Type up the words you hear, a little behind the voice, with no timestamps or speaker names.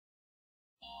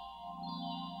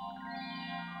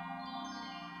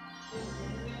Hey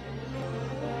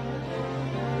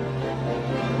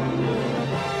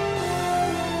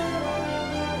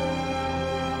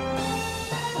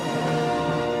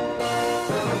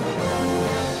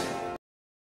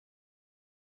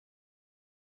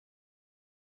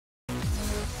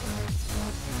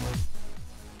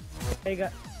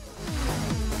guys,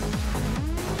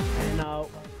 and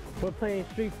we're playing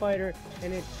Street Fighter,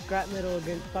 and it's scrap metal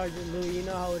against Sergeant Luie. You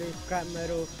know how it is, scrap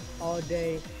metal all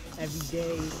day, every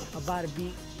day. About to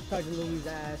beat Sergeant Luie's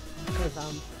ass because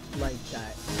I'm like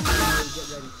that. Get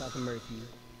ready so I can murder you.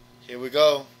 Here we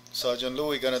go. Sergeant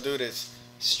Luie gonna do this.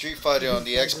 Street Fighter on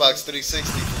the Xbox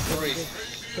 360 for free.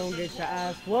 Don't get your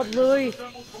ass whooped, Luie.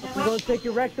 I'm gonna take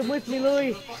your rectum with me,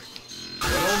 Luie.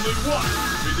 Only one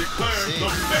be declared the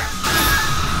best.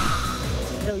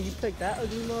 Yo, you picked that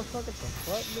ugly motherfucker? The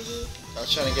fuck, nigga? I was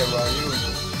trying to get Ryu.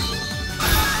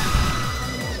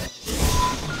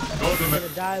 You're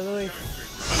gonna die, Luie.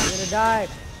 You're gonna die.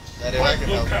 That if I can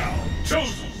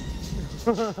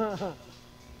help.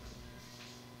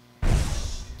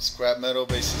 Scrap metal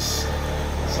basis.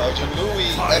 Sergeant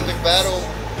Luie, epic battle.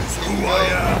 Here we go.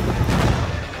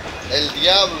 El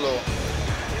Diablo.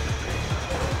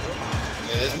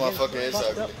 Yeah, this motherfucker is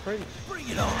ugly. Bring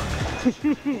it on.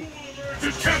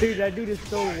 Dude, that dude is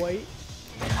so white.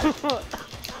 The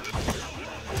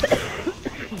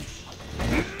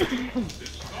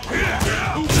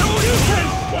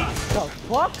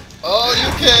fuck? Oh, you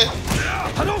can.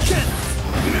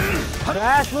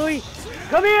 Ass, Luie.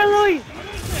 Come here, Luie.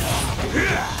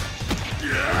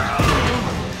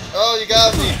 Oh, you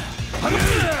got me.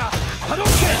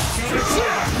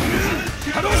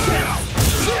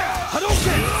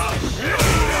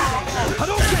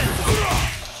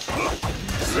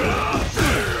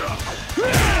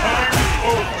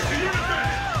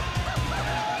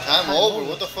 Time over.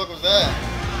 What the fuck was that?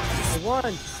 I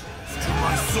won.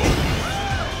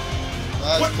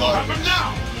 What will happen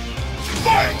now?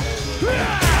 Fight!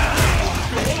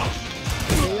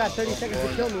 You got 30 seconds to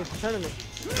kill me. It's a tournament.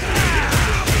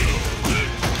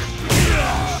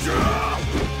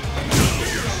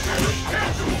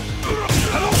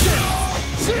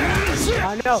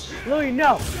 I know. Luie,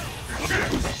 no.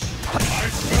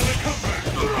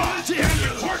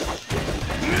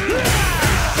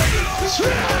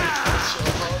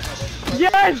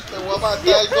 Yes! Te voy a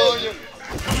matar, coño.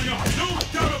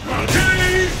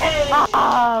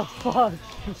 Ah, fuck.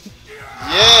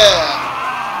 Yeah.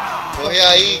 Coge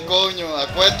ahí, coño.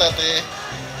 Acuéstate.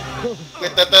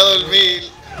 Acuéstate a dormir.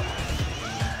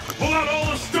 Pull out all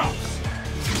the stops.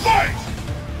 Fight!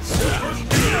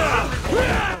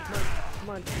 Come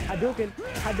on. Hadouken.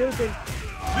 Hadouken.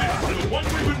 This is the one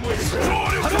we've been waiting for.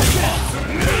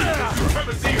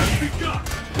 Supremacy has begun.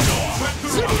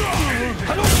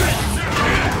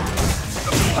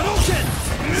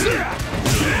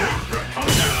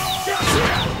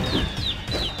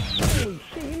 Holy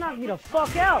shit, you knocked me the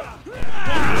fuck out.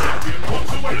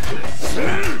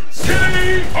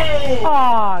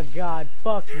 Oh god,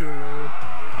 fuck you, Luie.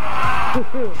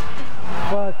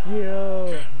 Fuck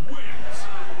you.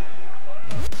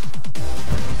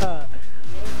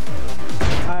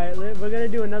 Alright, we're gonna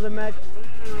do another match.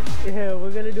 Yeah,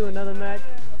 we're gonna do another match.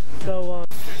 So,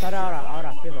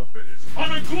 ahora, filo.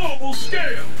 On a global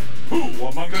scale, who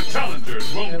among the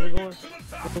challengers will We're make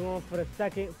going for the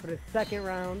second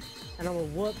round, and I'm gonna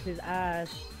whoop his ass.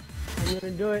 I'm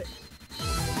gonna do it.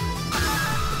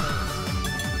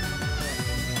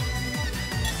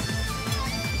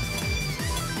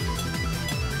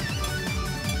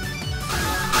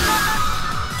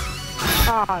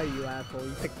 Ah, you asshole!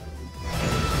 You picked.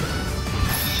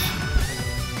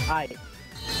 Alright. Here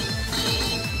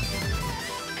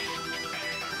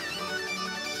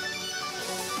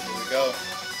we go.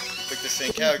 Pick the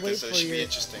same character, so it should be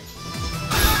interesting.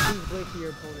 Please wait for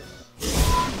your opponent.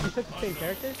 You took the same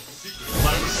character?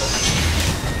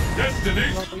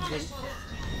 Destination. No, we didn't.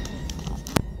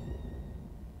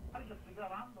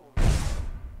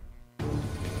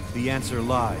 The answer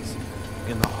lies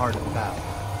in the heart of battle.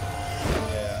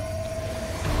 Yeah.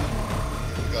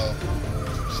 Here we go.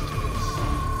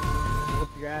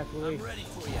 Whoop your ass, Luie. I'm ready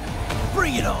for you.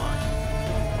 Bring it on.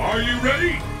 Are you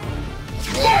ready?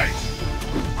 Fight!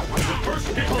 The first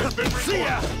kick has been recorded.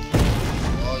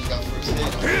 Oh, you got first hit.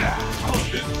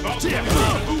 This bout will be the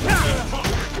move and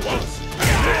punch once.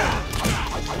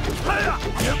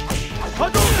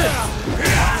 Hadouken!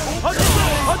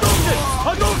 Hadouken!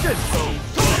 Hadouken!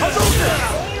 Hadouken!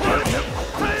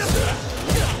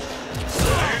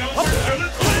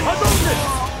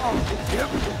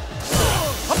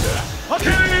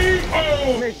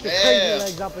 Makes the crazy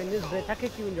legs up in this bitch. I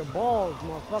kick you in your balls,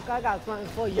 motherfucker. I got something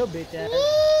for your bitch ass.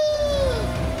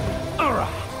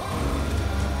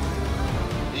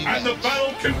 And the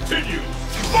battle continues.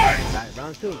 Fight! Alright,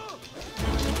 round 2.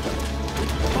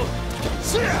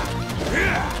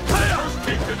 First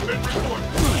kick has been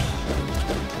recorded.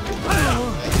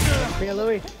 Bring it,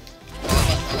 Louie.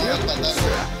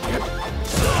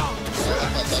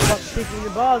 Fuck, kicking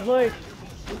your balls, Louie.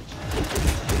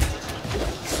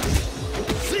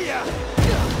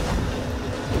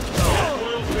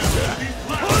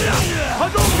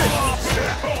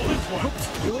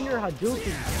 You and your Hadouken,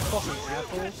 you fucking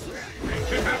asshole.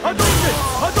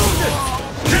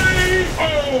 K.O.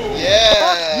 Yeah.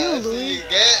 Fuck you, so Louie. you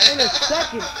get. In a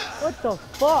second. What the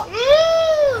fuck?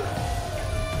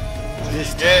 You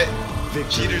get.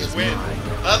 Cheaters win.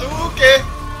 Hadouken.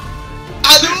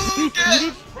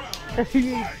 Hadouken.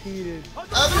 You cheated.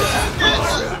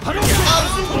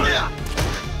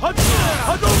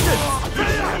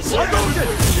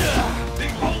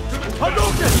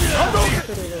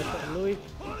 Louis,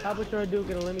 how about your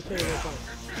Hadouken and let me show you this one.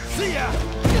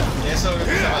 Eso es lo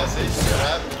que estaba haciendo.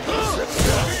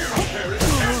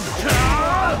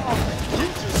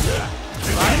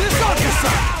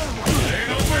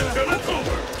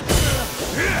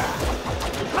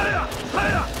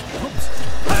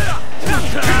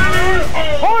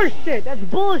 Horse shit, that's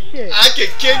bullshit. I can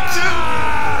kick too.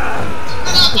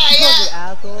 Fucking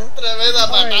asshole. Tremenda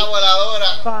patada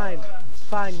voladora.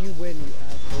 Fine, you win, you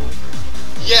asshole.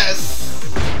 Yes.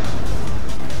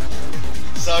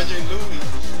 Sergeant Luie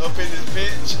up in this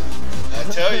bitch. I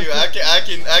tell you, I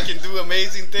can do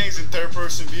amazing things in third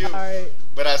person view. Alright.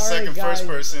 But I suck in first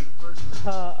person.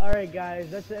 Alright guys,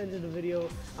 that's the end of the video.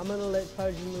 I'm gonna let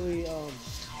Sergeant Luie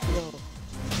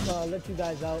let you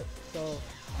guys out. So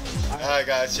Alright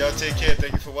guys, y'all take care.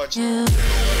 Thank you for watching.